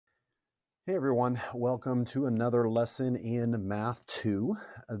Hey everyone, welcome to another lesson in Math 2.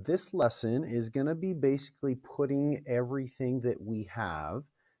 This lesson is going to be basically putting everything that we have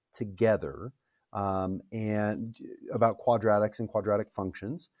together and about quadratics and quadratic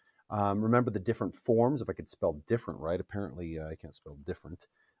functions. Remember the different forms, if I could spell different right, apparently I can't spell different.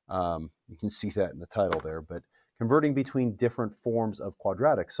 You can see that in the title there, but converting between different forms of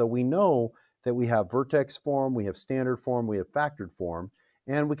quadratics. So we know that we have vertex form, we have standard form, we have factored form,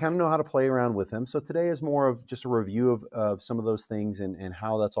 and we kind of know how to play around with them. So today is more of just a review of some of those things and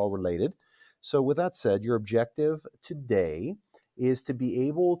how that's all related. So with that said, your objective today is to be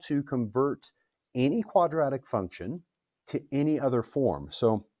able to convert any quadratic function to any other form.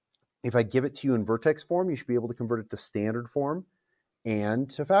 So if I give it to you in vertex form, you should be able to convert it to standard form and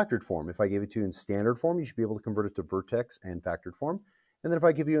to factored form. If I give it to you in standard form, you should be able to convert it to vertex and factored form. And then if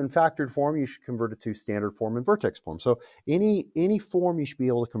I give you in factored form, you should convert it to standard form and vertex form. So any form you should be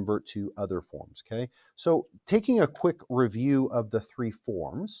able to convert to other forms, okay? So taking a quick review of the three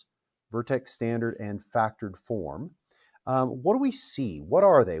forms, vertex, standard, and factored form, what do we see? What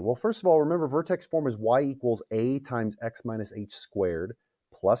are they? Well, first of all, remember vertex form is y equals a times x minus h squared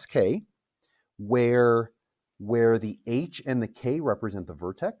plus k, where the h and the k represent the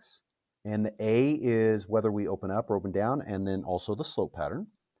vertex, and the a is whether we open up or open down, and then also the slope pattern.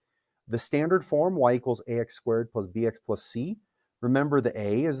 The standard form, y equals ax squared plus bx plus c. Remember the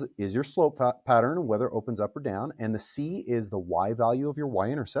a is your slope pattern, whether it opens up or down, and the c is the y value of your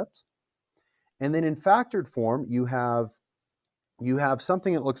y-intercept. And then in factored form, you have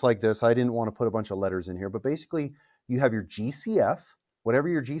something that looks like this. I didn't want to put a bunch of letters in here, but basically you have your GCF, whatever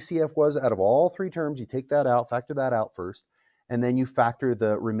your GCF was out of all three terms, you take that out, factor that out first, and then you factor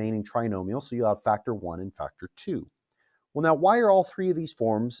the remaining trinomial, so you'll have factor 1 and factor 2. Well, now, why are all three of these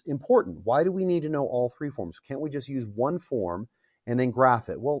forms important? Why do we need to know all three forms? Can't we just use one form and then graph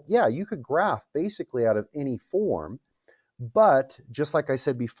it? Well, yeah, you could graph basically out of any form, but just like I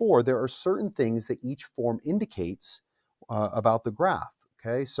said before, there are certain things that each form indicates about the graph,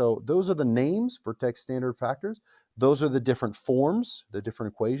 okay? So those are the names, vertex, standard, factors. Those are the different forms, the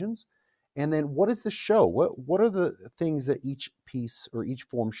different equations. And then what does this show? What are the things that each piece or each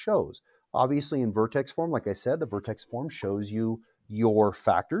form shows? Obviously in vertex form, like I said, the vertex form shows you your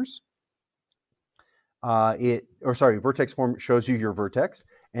factors. Vertex form shows you your vertex,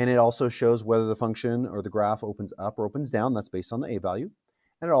 and it also shows whether the function or the graph opens up or opens down. That's based on the a value.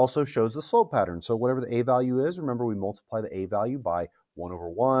 And it also shows the slope pattern. So whatever the a value is, remember we multiply the a value by 1 over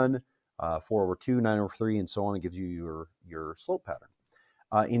 1, 4 over 2, 9 over 3, and so on. It gives you your slope pattern.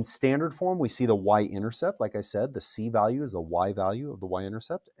 In standard form, we see the y-intercept. Like I said, the c value is the y value of the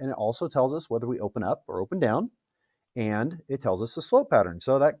y-intercept. And it also tells us whether we open up or open down. And it tells us the slope pattern.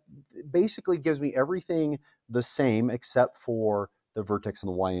 So that basically gives me everything the same except for the vertex and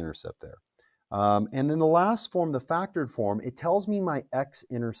the y-intercept there. And then the last form, the factored form, it tells me my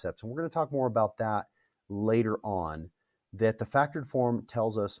x-intercepts. And we're going to talk more about that later on, that the factored form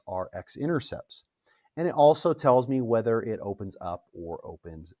tells us our x-intercepts. And it also tells me whether it opens up or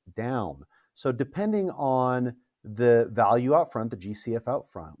opens down. So depending on the value out front, the GCF out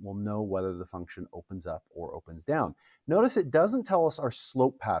front, will know whether the function opens up or opens down. Notice it doesn't tell us our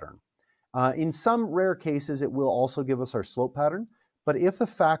slope pattern. In some rare cases, it will also give us our slope pattern, but if the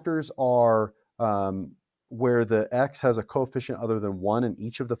factors are where the x has a coefficient other than 1 in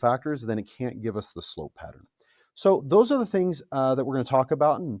each of the factors, then it can't give us the slope pattern. So those are the things that we're going to talk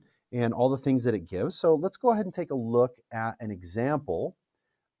about and all the things that it gives. So let's go ahead and take a look at an example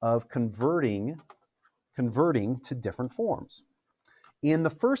of converting to different forms. In the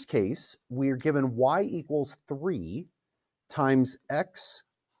first case, we are given y equals 3 times x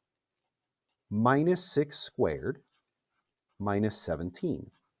minus 6 squared minus 17.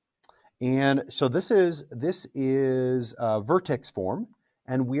 And so this is vertex form,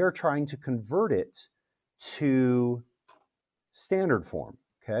 and we are trying to convert it to standard form,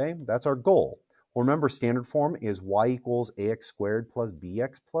 okay? That's our goal. Well, remember, standard form is y equals ax squared plus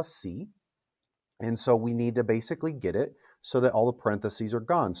bx plus c. And so we need to basically get it so that all the parentheses are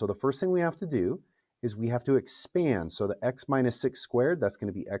gone. So the first thing we have to do is we have to expand. So the x minus 6 squared, that's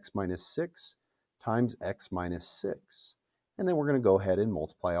going to be x minus 6 times x minus 6. And then we're going to go ahead and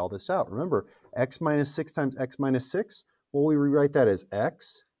multiply all this out. Remember, x minus 6 times x minus 6, well, we rewrite that as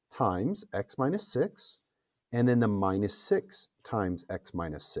x times x minus 6, and then the minus 6 times x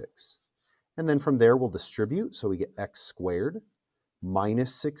minus 6. And then from there, we'll distribute. So we get x squared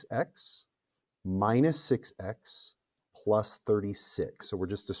minus 6x minus 6x plus 36. So we're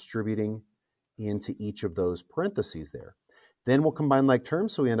just distributing into each of those parentheses there. Then we'll combine like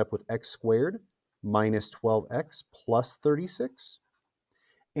terms, so we end up with x squared minus 12x plus 36.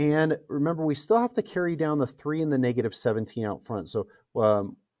 And remember, we still have to carry down the 3 and the negative 17 out front. So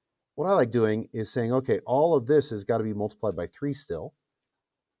what I like doing is saying, okay, all of this has got to be multiplied by 3 still.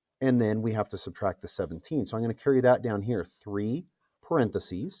 And then we have to subtract the 17. So I'm going to carry that down here. 3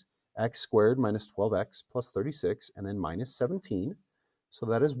 parentheses, x squared minus 12x plus 36, and then minus 17. So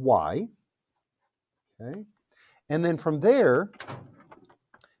that is y. Okay. And then from there,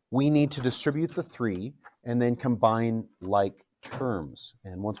 we need to distribute the 3 and then combine like terms.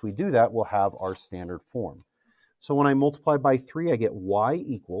 And once we do that, we'll have our standard form. So when I multiply by 3, I get y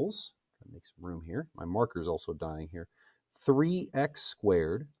equals, make some room here, my marker is also dying here, 3x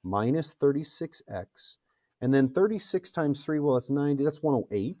squared minus 36x, and then 36 times 3, well, that's 90, that's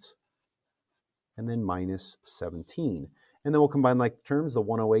 108, and then minus 17. And then we'll combine like terms, the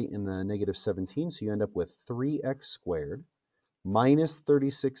 108 and the negative 17, so you end up with 3x squared minus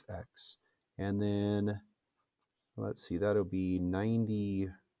 36x, and then, let's see, that'll be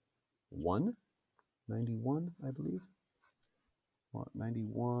 91, I believe.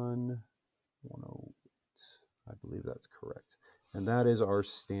 91, 108, I believe that's correct. And that is our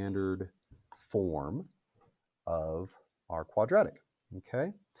standard form of our quadratic,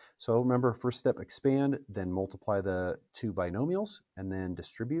 okay? So remember, first step, expand, then multiply the two binomials, and then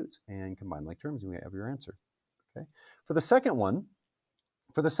distribute and combine like terms, and we have your answer, okay? For the second one,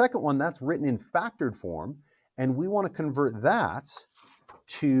 that's written in factored form, and we want to convert that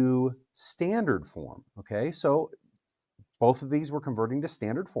to standard form, okay? So both of these we're converting to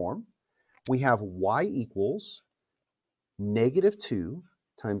standard form. We have y equals negative 2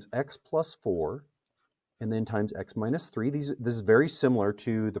 times x plus 4 and then times x minus 3. This is very similar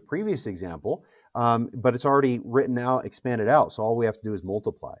to the previous example, but it's already written out, expanded out, so all we have to do is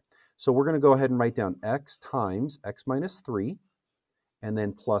multiply. So we're going to go ahead and write down x times x minus 3 and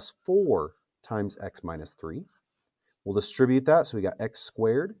then plus 4 times x minus 3. We'll distribute that, so we got x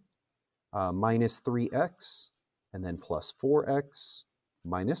squared minus 3x and then plus 4x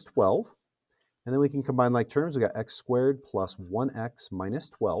minus 12. And then we can combine like terms. We got x squared plus 1x minus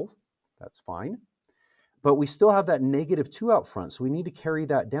 12. That's fine. But we still have that negative 2 out front, so we need to carry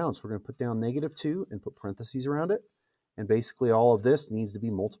that down. So we're going to put down negative 2 and put parentheses around it. And basically all of this needs to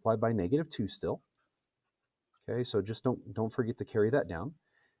be multiplied by negative 2 still. Okay, so just don't forget to carry that down.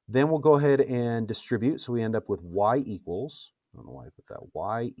 Then we'll go ahead and distribute. So we end up with y equals, I don't know why I put that,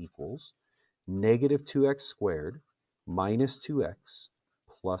 y equals negative 2x squared minus 2x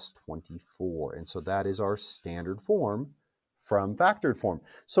plus 24. And so that is our standard form from factored form.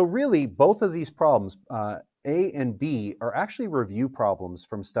 So really, both of these problems, A and B, are actually review problems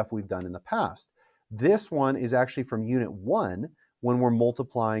from stuff we've done in the past. This one is actually from Unit 1 when we're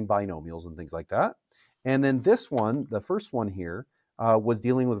multiplying binomials and things like that. And then this one, the first one here, was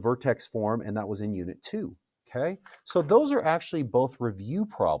dealing with vertex form, and that was in Unit 2. Okay, so those are actually both review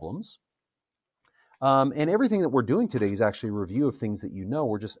problems. And everything that we're doing today is actually a review of things that you know.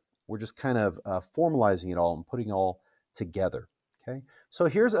 We're just kind of formalizing it all and putting it all together. Okay, so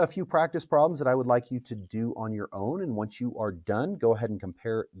here's a few practice problems that I would like you to do on your own. And once you are done, go ahead and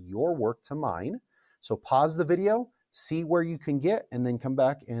compare your work to mine. So pause the video, see where you can get, and then come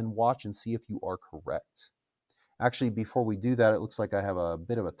back and watch and see if you are correct. Actually, before we do that, it looks like I have a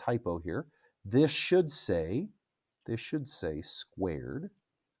bit of a typo here. This should say squared.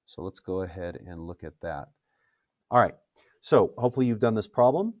 So let's go ahead and look at that. All right, so hopefully you've done this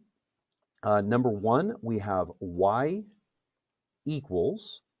problem. Number 1, we have y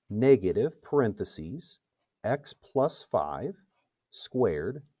equals negative parentheses x plus 5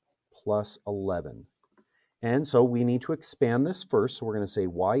 squared plus 11. And so we need to expand this first. So we're going to say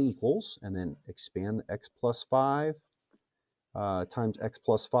y equals, and then expand x plus 5 times x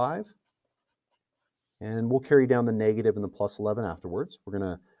plus 5. And we'll carry down the negative and the plus 11 afterwards. We're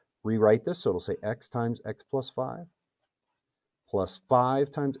going to rewrite this, so it'll say x times x plus 5 plus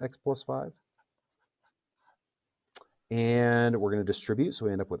 5 times x plus 5. And we're going to distribute, so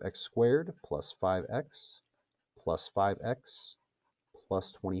we end up with x squared plus 5x plus 5x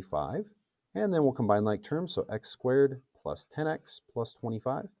plus 25. And then we'll combine like terms, so x squared plus 10x plus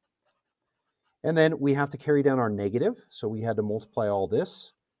 25. And then we have to carry down our negative, so we had to multiply all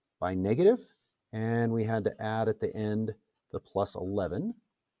this by negative, and we had to add at the end the plus 11.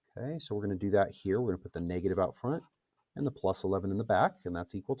 Okay, so we're going to do that here. We're going to put the negative out front and the plus 11 in the back, and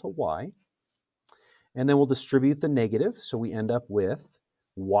that's equal to y. And then we'll distribute the negative, so we end up with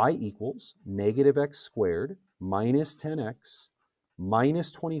y equals negative x squared minus 10x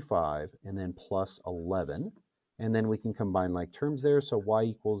minus 25, and then plus 11. And then we can combine like terms there, so y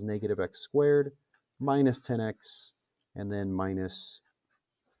equals negative x squared minus 10x, and then minus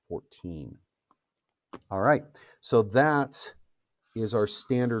 14. All right, so that is our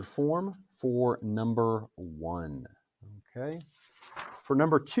standard form for number 1. Okay. For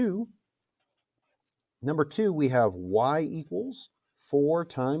number 2, we have y equals 4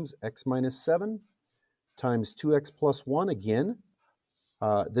 times x minus 7 times 2x plus 1. Again,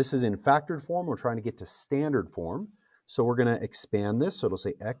 this is in factored form. We're trying to get to standard form. So we're going to expand this. So it'll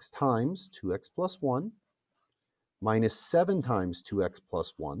say x times 2x plus 1 minus 7 times 2x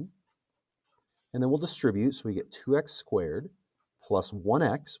plus 1. And then we'll distribute. So we get 2x squared plus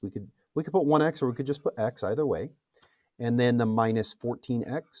 1x. We could put 1x or we could just put x, either way. And then the minus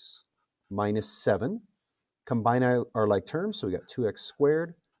 14x minus 7. Combine our like terms. So we got 2x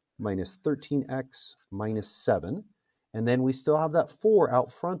squared minus 13x minus 7. And then we still have that 4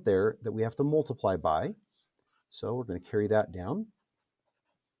 out front there that we have to multiply by. So we're going to carry that down.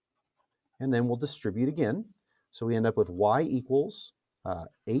 And then we'll distribute again. So we end up with y equals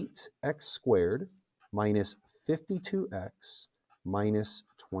 8x squared minus 52x minus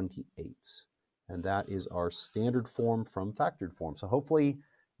 28. And that is our standard form from factored form. So hopefully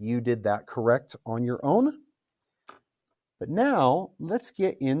you did that correct on your own. But now let's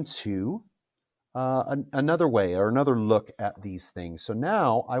get into another way or another look at these things. So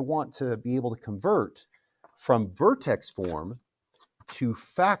now I want to be able to convert from vertex form to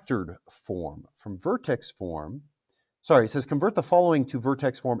factored form. From vertex form, sorry, it says convert the following to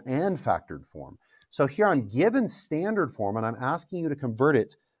vertex form and factored form. So here I'm given standard form and I'm asking you to convert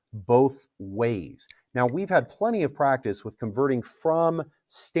it both ways. Now we've had plenty of practice with converting from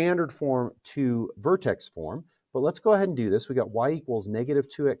standard form to vertex form, but let's go ahead and do this. We got y equals negative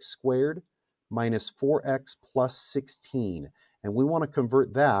 2x squared minus 4x plus 16. And we want to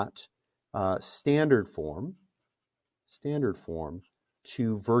convert that standard form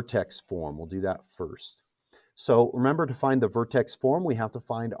to vertex form. We'll do that first. So remember, to find the vertex form, we have to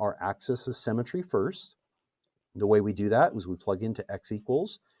find our axis of symmetry first. The way we do that is we plug into x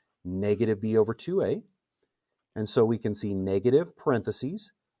equals negative b over 2a. And so we can see negative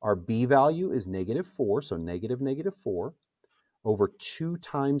parentheses. Our b value is negative 4, so negative negative 4, over 2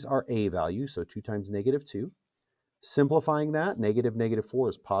 times our a value, so 2 times negative 2. Simplifying that, negative negative 4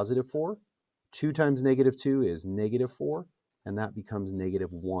 is positive 4. 2 times negative 2 is negative 4, and that becomes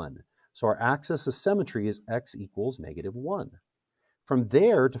negative 1. So our axis of symmetry is x equals negative 1. From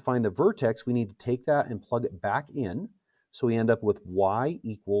there, to find the vertex, we need to take that and plug it back in. So we end up with y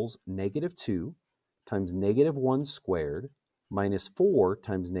equals negative 2 times negative 1 squared minus 4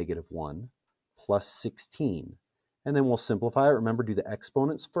 times negative 1 plus 16. And then we'll simplify it. Remember, do the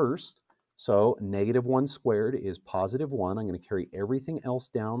exponents first. So negative 1 squared is positive 1. I'm going to carry everything else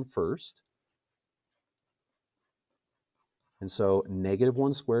down first. And so negative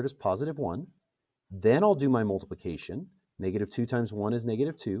 1 squared is positive 1. Then I'll do my multiplication. Negative 2 times 1 is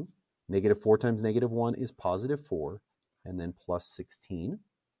negative 2. Negative 4 times negative 1 is positive 4. And then plus 16.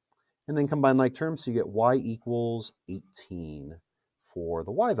 And then combine like terms, so you get y equals 18 for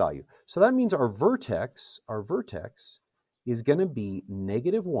the y value. So that means our vertex is going to be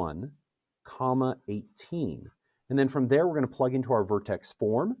negative 1, comma 18. And then from there, we're going to plug into our vertex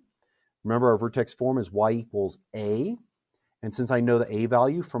form. Remember, our vertex form is y equals a. And since I know the a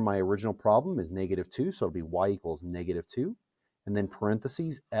value from my original problem is negative 2, so it'll be y equals negative 2. And then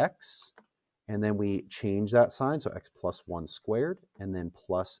parentheses x. And then we change that sign, so x plus 1 squared, and then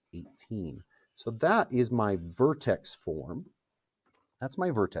plus 18. So that is my vertex form. That's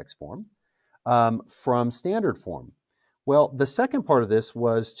my vertex form from standard form. Well, the second part of this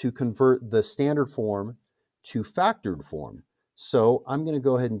was to convert the standard form to factored form. So I'm going to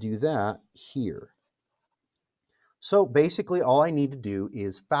go ahead and do that here. So basically, all I need to do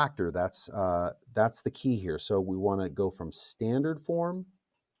is factor. That's the key here. So we want to go from standard form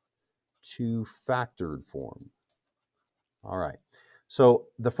to factored form. All right. So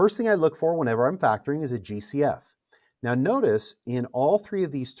the first thing I look for whenever I'm factoring is a GCF. Now notice in all three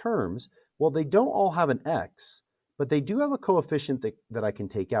of these terms, well, they don't all have an x, but they do have a coefficient that I can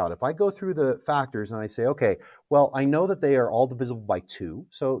take out. If I go through the factors and I say, okay, well, I know that they are all divisible by 2,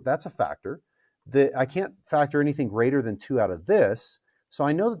 so that's a factor. I can't factor anything greater than 2 out of this, so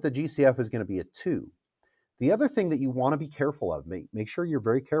I know that the GCF is going to be a 2. The other thing that you want to be careful of, make sure you're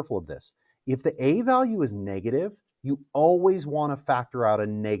very careful of this. If the a value is negative, you always want to factor out a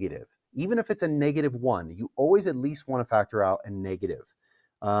negative. Even if it's a negative 1, you always at least want to factor out a negative.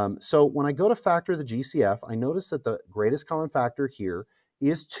 So when I go to factor the GCF, I notice that the greatest common factor here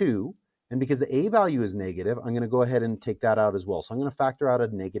is 2. And because the a value is negative, I'm going to go ahead and take that out as well. So I'm going to factor out a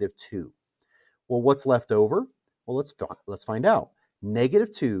negative 2. Well, what's left over? Well, let's find out.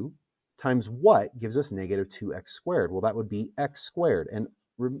 Negative 2 times what gives us negative 2x squared? Well, that would be x squared. And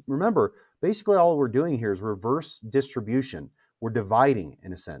remember, basically all we're doing here is reverse distribution. We're dividing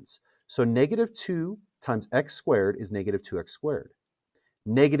in a sense. So negative 2 times x squared is negative 2x squared.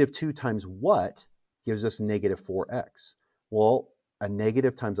 Negative 2 times what gives us negative 4x? Well, a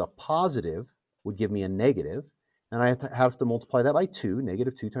negative times a positive would give me a negative, and I have to multiply that by 2.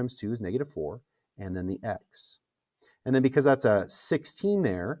 Negative 2 times 2 is negative 4, and then the x. And then because that's a 16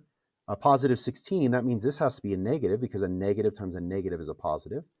 there, a positive 16, that means this has to be a negative because a negative times a negative is a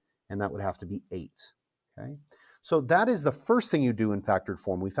positive, and that would have to be 8. Okay? So that is the first thing you do in factored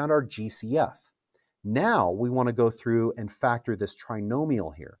form. We found our GCF. Now we want to go through and factor this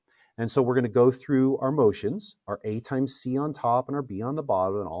trinomial here. And so we're going to go through our motions, our a times c on top and our b on the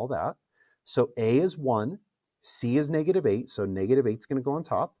bottom and all that. So a is 1, c is negative 8, so negative 8 is going to go on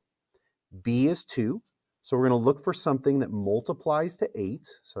top. B is 2, so we're going to look for something that multiplies to 8.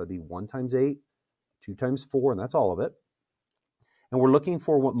 So that'd be 1 times 8, 2 times 4, and that's all of it. And we're looking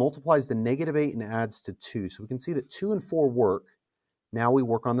for what multiplies to negative 8 and adds to 2. So we can see that 2 and 4 work. Now we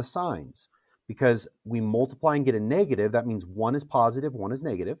work on the signs. Because we multiply and get a negative, that means 1 is positive, 1 is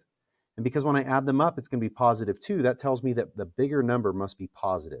negative. And because when I add them up, it's going to be positive 2, that tells me that the bigger number must be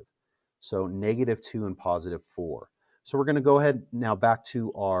positive. So negative 2 and positive 4. So we're going to go ahead now back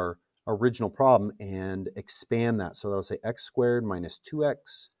to our original problem and expand that. So that'll say x squared minus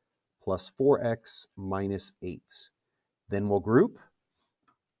 2x plus 4x minus 8. Then we'll group.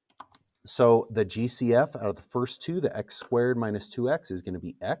 So the GCF out of the first two, the x squared minus 2x is going to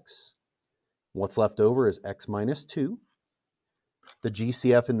be x. What's left over is x minus 2. The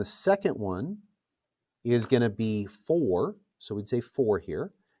GCF in the second one is going to be 4, so we'd say 4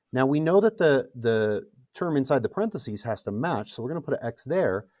 here. Now we know that the term inside the parentheses has to match, so we're going to put an x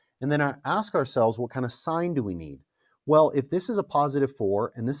there, and then ask ourselves what kind of sign do we need? Well, if this is a positive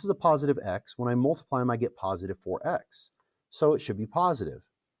 4 and this is a positive x, when I multiply them I get positive 4x, so it should be positive.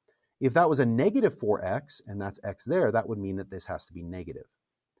 If that was a negative 4x and that's x there, that would mean that this has to be negative.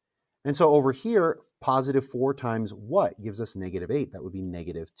 And so over here, positive 4 times what gives us negative 8? That would be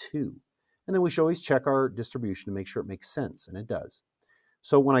negative 2. And then we should always check our distribution to make sure it makes sense, and it does.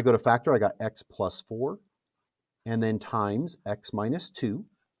 So when I go to factor, I got x plus 4, and then times x minus 2.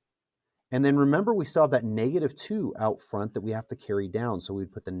 And then remember, we still have that negative 2 out front that we have to carry down, so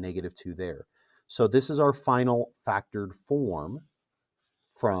we'd put the negative 2 there. So this is our final factored form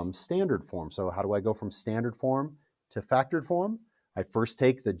from standard form. So how do I go from standard form to factored form? I first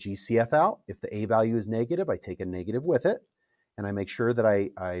take the GCF out. If the a value is negative, I take a negative with it, and I make sure that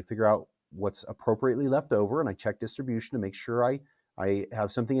I figure out what's appropriately left over, and I check distribution to make sure I have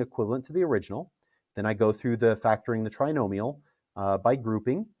something equivalent to the original. Then I go through the factoring the trinomial by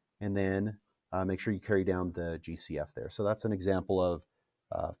grouping, and then make sure you carry down the GCF there. So that's an example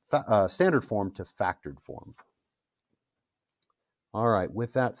of standard form to factored form. All right,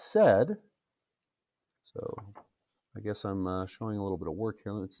 with that said, so I guess I'm showing a little bit of work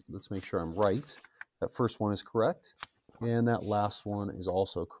here. Let's make sure I'm right. That first one is correct, and that last one is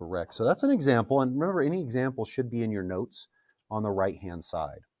also correct. So that's an example, and remember, any example should be in your notes on the right-hand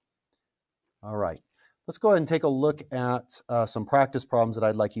side. All right, let's go ahead and take a look at some practice problems that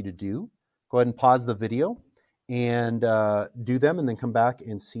I'd like you to do. Go ahead and pause the video and do them, and then come back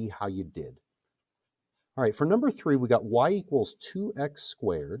and see how you did. All right, for number 3, we got y equals 2x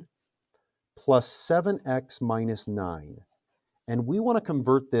squared plus 7x minus 9. And we want to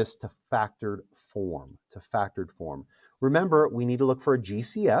convert this to factored form, Remember, we need to look for a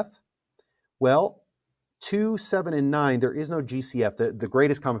GCF. Well, 2, 7, and 9, there is no GCF. The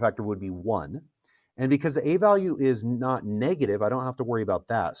greatest common factor would be 1. And because the a value is not negative, I don't have to worry about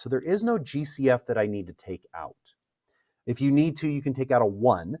that. So there is no GCF that I need to take out. If you need to, you can take out a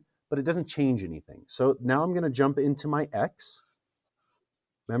 1, but it doesn't change anything. So now I'm going to jump into my x.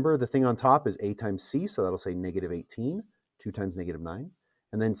 Remember, the thing on top is a times c, so that'll say negative 18, 2 times negative 9.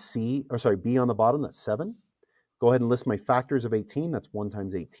 And then b on the bottom, that's 7. Go ahead and list my factors of 18. That's 1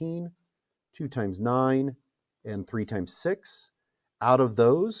 times 18, 2 times 9, and 3 times 6. Out of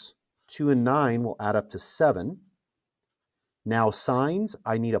those, 2 and 9 will add up to 7. Now signs,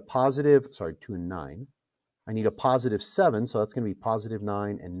 I need a positive, 2 and 9. I need a positive 7, so that's going to be positive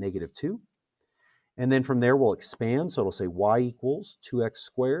 9 and negative 2. And then from there, we'll expand. So it'll say y equals 2x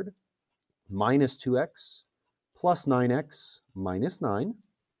squared minus 2x plus 9x minus 9.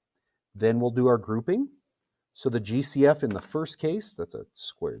 Then we'll do our grouping. So the GCF in the first case, that's a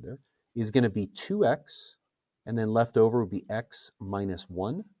squared there, is going to be 2x, and then left over would be x minus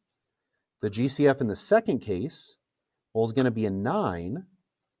 1. The GCF in the second case, well, is going to be a 9,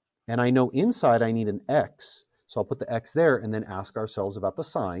 and I know inside I need an x, so I'll put the x there and then ask ourselves about the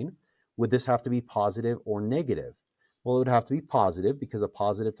sign. Would this have to be positive or negative? Well, it would have to be positive because a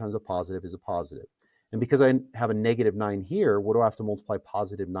positive times a positive is a positive. And because I have a negative 9 here, what do I have to multiply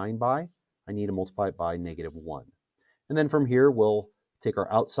positive 9 by? I need to multiply it by negative 1. And then from here, we'll take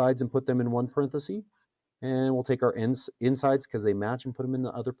our outsides and put them in one parenthesis. And we'll take our insides because they match and put them in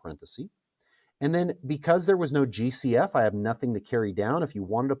the other parenthesis. And then because there was no GCF, I have nothing to carry down. If you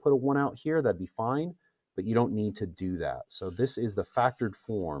wanted to put a 1 out here, that'd be fine, but you don't need to do that. So this is the factored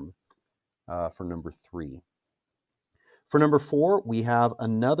form for number 3. For number 4, we have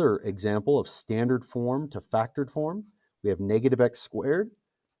another example of standard form to factored form. We have negative x squared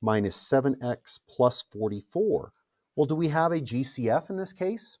minus 7x plus 44. Well, do we have a GCF in this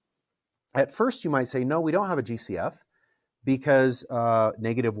case? At first, you might say, no, we don't have a GCF because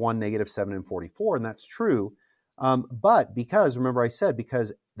negative 1, negative 7, and 44, and that's true. But because, remember I said,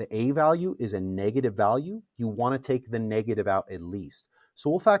 because the a value is a negative value, you want to take the negative out at least. So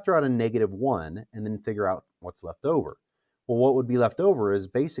we'll factor out a negative 1 and then figure out what's left over. Well, what would be left over is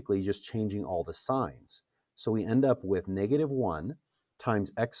basically just changing all the signs. So we end up with negative 1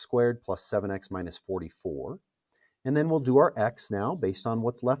 times x squared plus 7x minus 44. And then we'll do our x now based on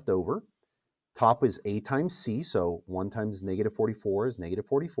what's left over. Top is a times c, so 1 times negative 44 is negative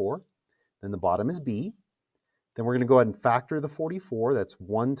 44. Then the bottom is b. Then we're going to go ahead and factor the 44. That's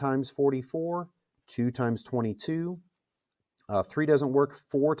 1 times 44, 2 times 22. 3 doesn't work.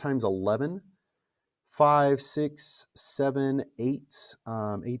 4 times 11. 5, 6, 7, 8.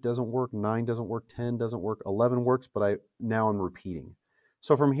 8 doesn't work. 9 doesn't work. 10 doesn't work. 11 works, but now I'm repeating.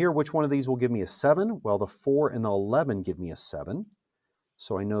 So from here, which one of these will give me a 7? Well, the 4 and the 11 give me a 7.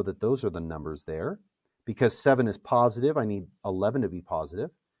 So I know that those are the numbers there. Because 7 is positive, I need 11 to be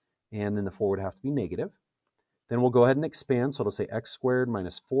positive. And then the 4 would have to be negative. Then we'll go ahead and expand. So it'll say x squared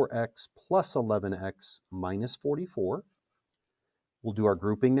minus 4x plus 11x minus 44. We'll do our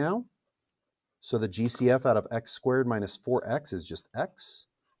grouping now. So the GCF out of x squared minus 4x is just x.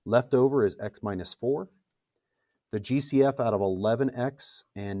 Left over is x minus 4. The GCF out of 11x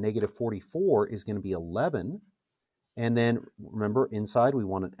and negative 44 is going to be 11. And then remember, inside we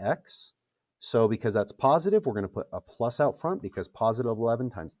want an x. So because that's positive, we're going to put a plus out front because positive 11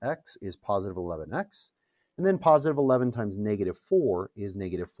 times x is positive 11x. And then positive 11 times negative 4 is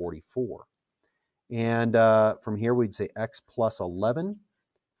negative 44. And from here, we'd say x plus 11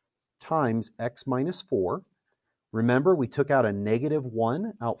 times x minus 4. Remember, we took out a negative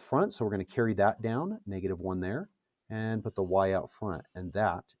 1 out front, so we're going to carry that down, negative 1 there, and put the y out front. And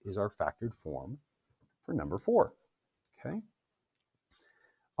that is our factored form for number 4. Okay.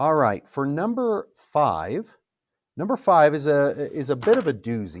 All right, for number 5 is a bit of a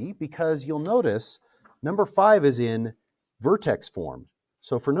doozy because you'll notice number 5 is in vertex form.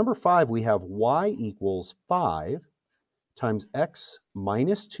 So for number 5, we have y equals 5 times x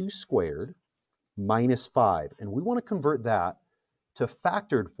minus 2 squared minus 5. And we want to convert that to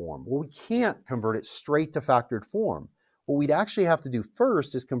factored form. Well, we can't convert it straight to factored form. What we'd actually have to do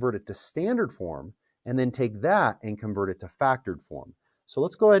first is convert it to standard form and then take that and convert it to factored form. So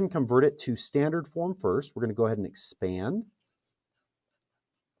let's go ahead and convert it to standard form first. We're going to go ahead and expand.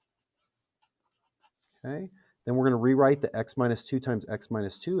 Okay. Then we're going to rewrite the x minus 2 times x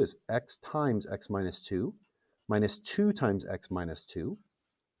minus 2 as x times x minus 2 minus 2 times x minus 2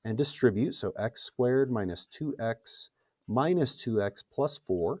 and distribute. So x squared minus 2x minus 2x plus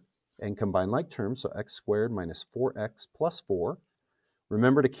 4 and combine like terms. So x squared minus 4x plus 4.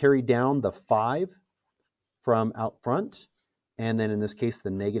 Remember to carry down the 5 from out front, and then in this case, the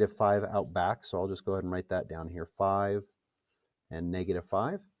negative 5 out back. So I'll just go ahead and write that down here, 5 and negative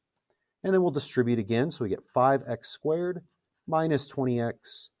 5. And then we'll distribute again. So we get 5x squared minus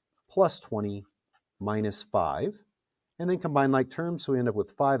 20x plus 20 minus 5. And then combine like terms, so we end up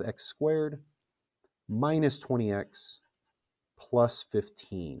with 5x squared minus 20x plus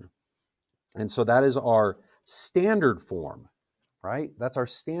 15. And so that is our standard form, right? That's our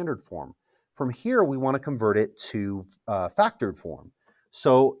standard form. From here, we want to convert it to factored form.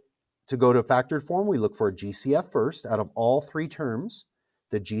 So to go to factored form, we look for a GCF first. Out of all 3 terms,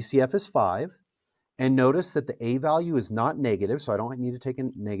 the GCF is 5. And notice that the a value is not negative, so I don't need to take a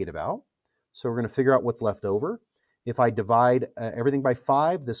negative out. So we're going to figure out what's left over. If I divide everything by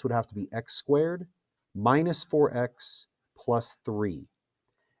 5, this would have to be x squared minus 4x plus 3.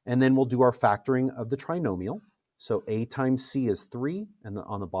 And then we'll do our factoring of the trinomial. So a times c is 3, and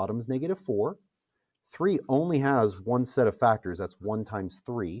on the bottom is negative 4. 3 only has one set of factors. That's 1 times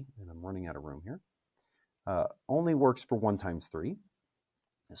 3. And I'm running out of room here. Only works for 1 times 3.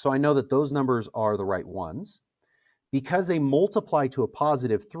 So I know that those numbers are the right ones. Because they multiply to a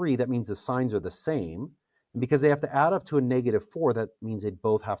positive 3, that means the signs are the same. And because they have to add up to a negative 4, that means they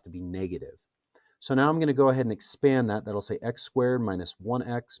both have to be negative. So now I'm going to go ahead and expand that. That'll say x squared minus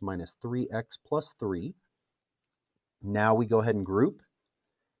 1x minus 3x plus 3. Now we go ahead and group.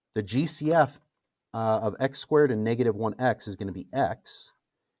 The GCF of x squared and negative 1x is going to be x.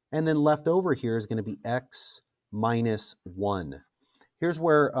 And then left over here is going to be x minus 1. Here's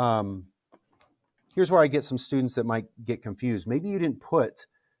where I get some students that might get confused. Maybe you didn't put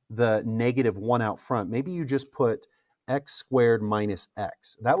the negative 1 out front. Maybe you just put x squared minus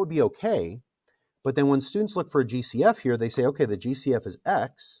x. That would be okay. But then when students look for a GCF here, they say, okay, the GCF is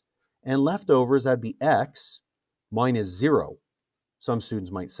x, and leftovers, that'd be x minus 0, some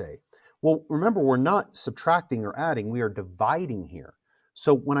students might say. Well, remember, we're not subtracting or adding, we are dividing here.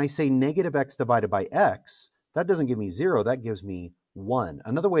 So when I say negative x divided by x, that doesn't give me 0, that gives me 1.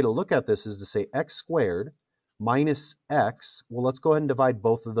 Another way to look at this is to say x squared minus x. Well, let's go ahead and divide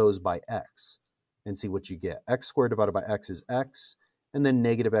both of those by x and see what you get. X squared divided by x is x, and then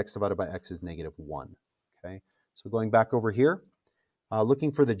negative x divided by x is negative 1. Okay, so going back over here,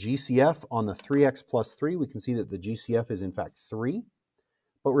 looking for the GCF on the 3x plus 3, we can see that the GCF is in fact 3.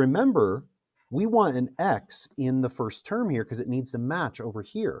 But remember, we want an x in the first term here because it needs to match over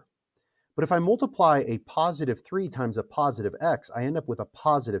here. But if I multiply a positive 3 times a positive x, I end up with a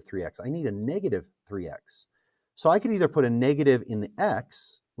positive 3x. I need a negative 3x. So I could either put a negative in the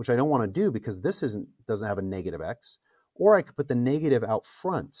x, which I don't want to do because this doesn't have a negative x, or I could put the negative out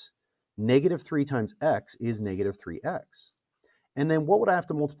front. Negative 3 times x is negative 3x. And then what would I have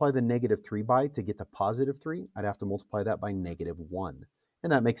to multiply the negative 3 by to get to positive 3? I'd have to multiply that by negative 1.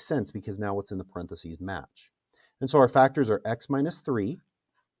 And that makes sense because now what's in the parentheses match. And so our factors are x minus 3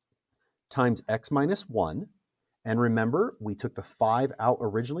 times x minus 1. And remember, we took the 5 out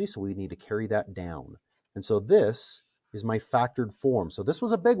originally, so we need to carry that down. And so this is my factored form. So this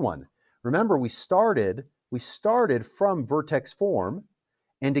was a big one. Remember, we started from vertex form,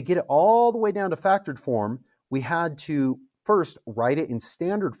 and to get it all the way down to factored form, we had to first write it in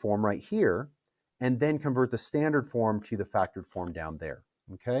standard form right here, and then convert the standard form to the factored form down there,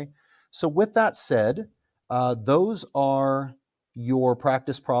 okay? So with that said, those are your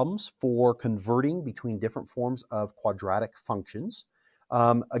practice problems for converting between different forms of quadratic functions.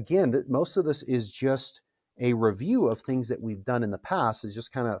 Again, most of this is just a review of things that we've done in the past, is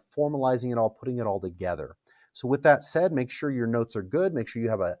just kind of formalizing it all, putting it all together. So with that said, make sure your notes are good. Make sure you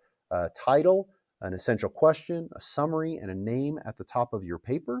have a title, an essential question, a summary, and a name at the top of your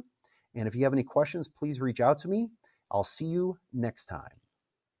paper. And if you have any questions, please reach out to me. I'll see you next time.